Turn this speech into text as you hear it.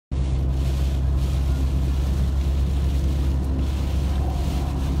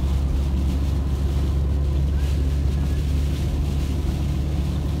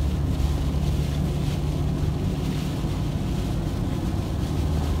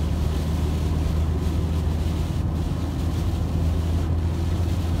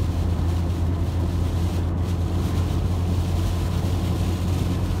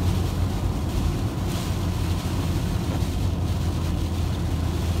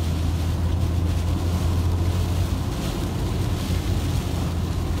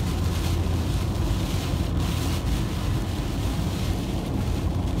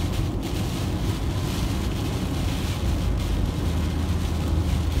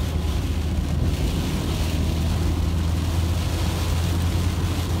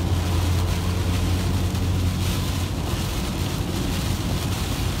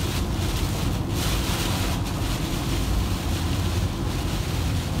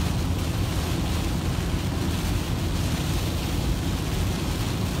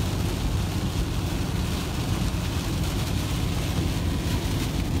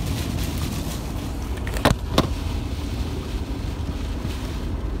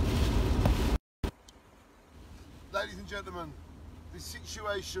ladies and gentlemen, the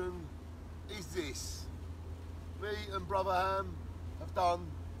situation is this. Me and Brother Ham have done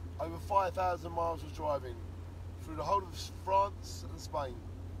over 5,000 miles of driving through the whole of France and Spain.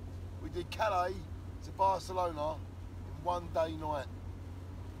 We did Calais to Barcelona in one day night.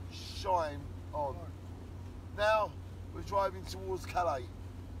 Shine on. Now we're driving towards Calais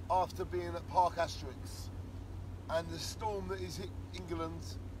after being at Parc Asterix, and the storm that is hit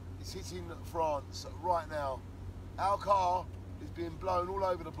England is hitting France right now. Our car is being blown all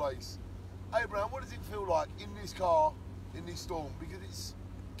over the place. Abraham, what does it feel like in this car in this storm? Because it's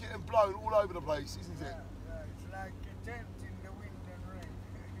getting blown all over the place, isn't it? Yeah, it's like a tent in the wind and rain.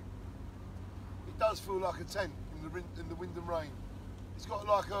 It does feel like a tent in the wind and rain. It's got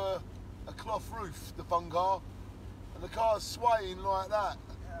like a cloth roof, the fun car, and the car's swaying like that.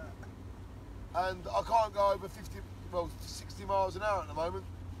 Yeah. And I can't go over 60 miles an hour at the moment.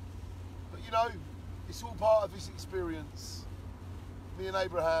 But you know, it's all part of this experience. Me and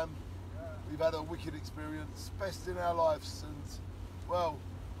Abraham, we've had a wicked experience, best in our lives, and well,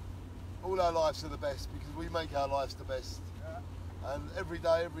 all our lives are the best because we make our lives the best. Yeah. And every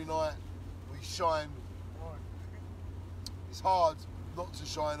day, every night, we shine. Good. It's hard not to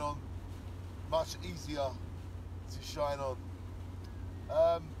shine on, much easier to shine on.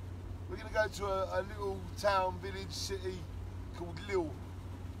 We're going to go to a little town, village, city called Lille.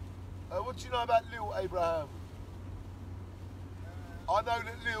 What do you know about Lille, Abraham? I know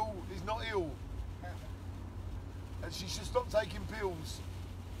that Lille is not ill, and she should stop taking pills.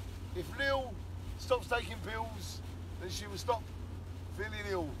 If Lille stops taking pills, then she will stop feeling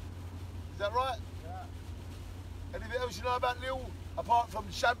ill. Is that right? Yeah. Anything else you know about Lille, apart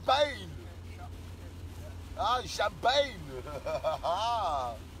from champagne? Ah, champagne!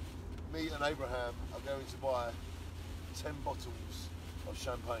 Me and Abraham are going to buy 10 bottles of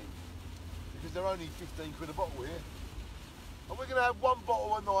champagne because they're only 15 quid a bottle here. And we're going to have one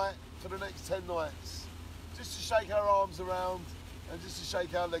bottle a night for the next 10 nights, just to shake our arms around and just to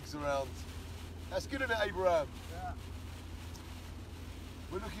shake our legs around. That's good, isn't it, Abraham? Yeah.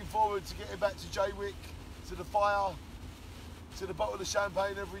 We're looking forward to getting back to Jaywick, to the fire, to the bottle of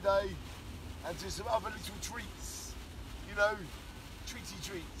champagne every day, and to some other little treats, you know, treaty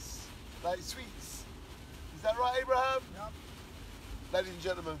treats, like sweets. Is that right, Abraham? Yep. Ladies and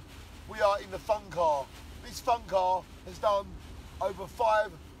gentlemen, we are in the fun car. This fun car has done over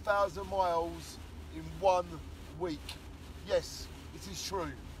 5,000 miles in 1 week. Yes, it is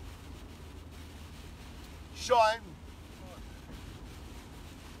true. Shine.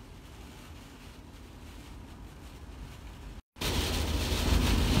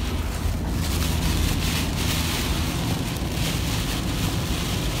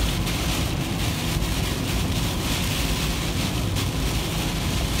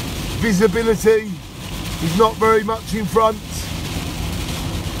 Visibility is not very much in front.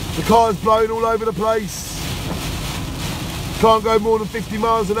 The car's blowing all over the place. Can't go more than 50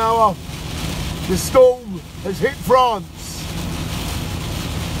 miles an hour. The storm has hit France.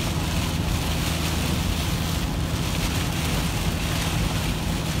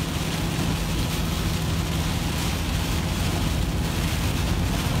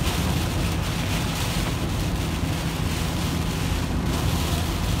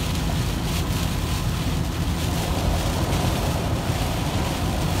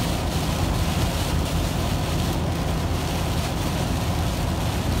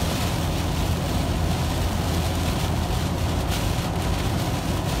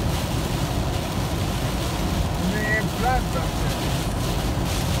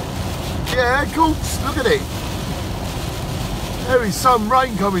 Yeah, of course, look at it. There is some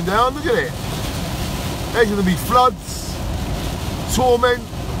rain coming down, look at it. There's going to be floods, torment.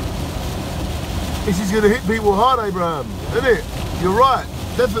 This is going to hit people hard, Abraham, isn't it? You're right,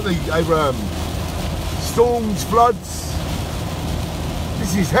 definitely, Abraham. Storms, floods.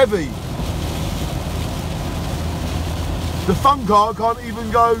 This is heavy. The fun car can't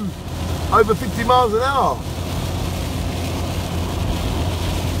even go over 50 miles an hour.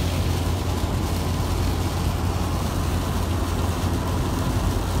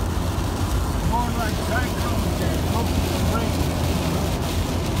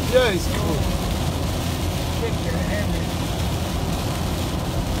 Yeah, it's cool.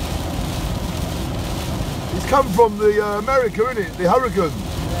 It's come from the America, isn't it? The hurricane.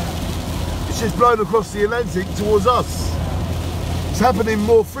 Yeah. It's just blown across the Atlantic towards us. It's happening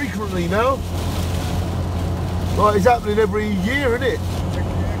more frequently now. Like it's happening every year, isn't it?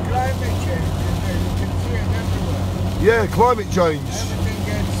 Climate change, you can see it everywhere. Yeah, climate change. Everything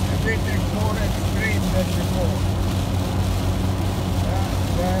gets a bit more extreme than before.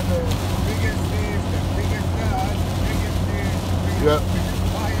 The biggest waves, the biggest floods,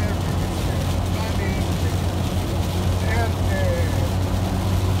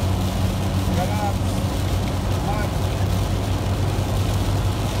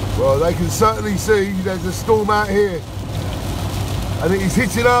 Well, they can certainly see there's a storm out here. And it is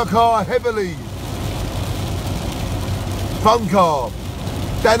hitting our car heavily. Fun car.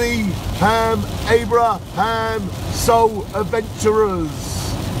 Danny, Ham, Abraham, Soul Adventurers.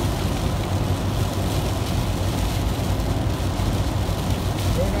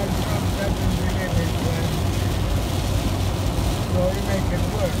 Donald Trump doesn't believe his plan. So he make it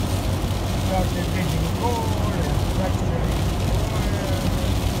worse. Started digging coal and fracturing oil.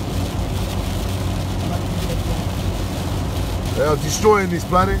 They are destroying this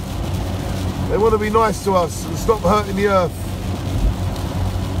planet. They want to be nice to us and stop hurting the earth.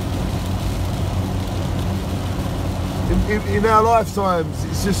 In our lifetimes,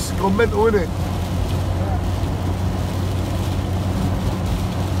 it's just gone mental, isn't it?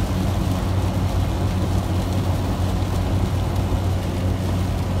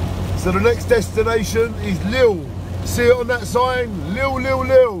 So the next destination is Lille. See it on that sign? Lille, Lille,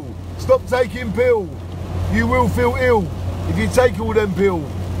 Lille. Stop taking pill. You will feel ill if you take all them pills.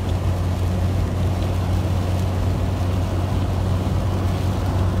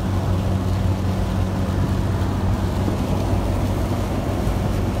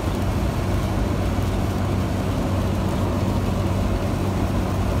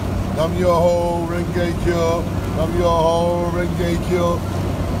 Nam Myoho Renge Kyo, Nam Myoho Renge Kyo,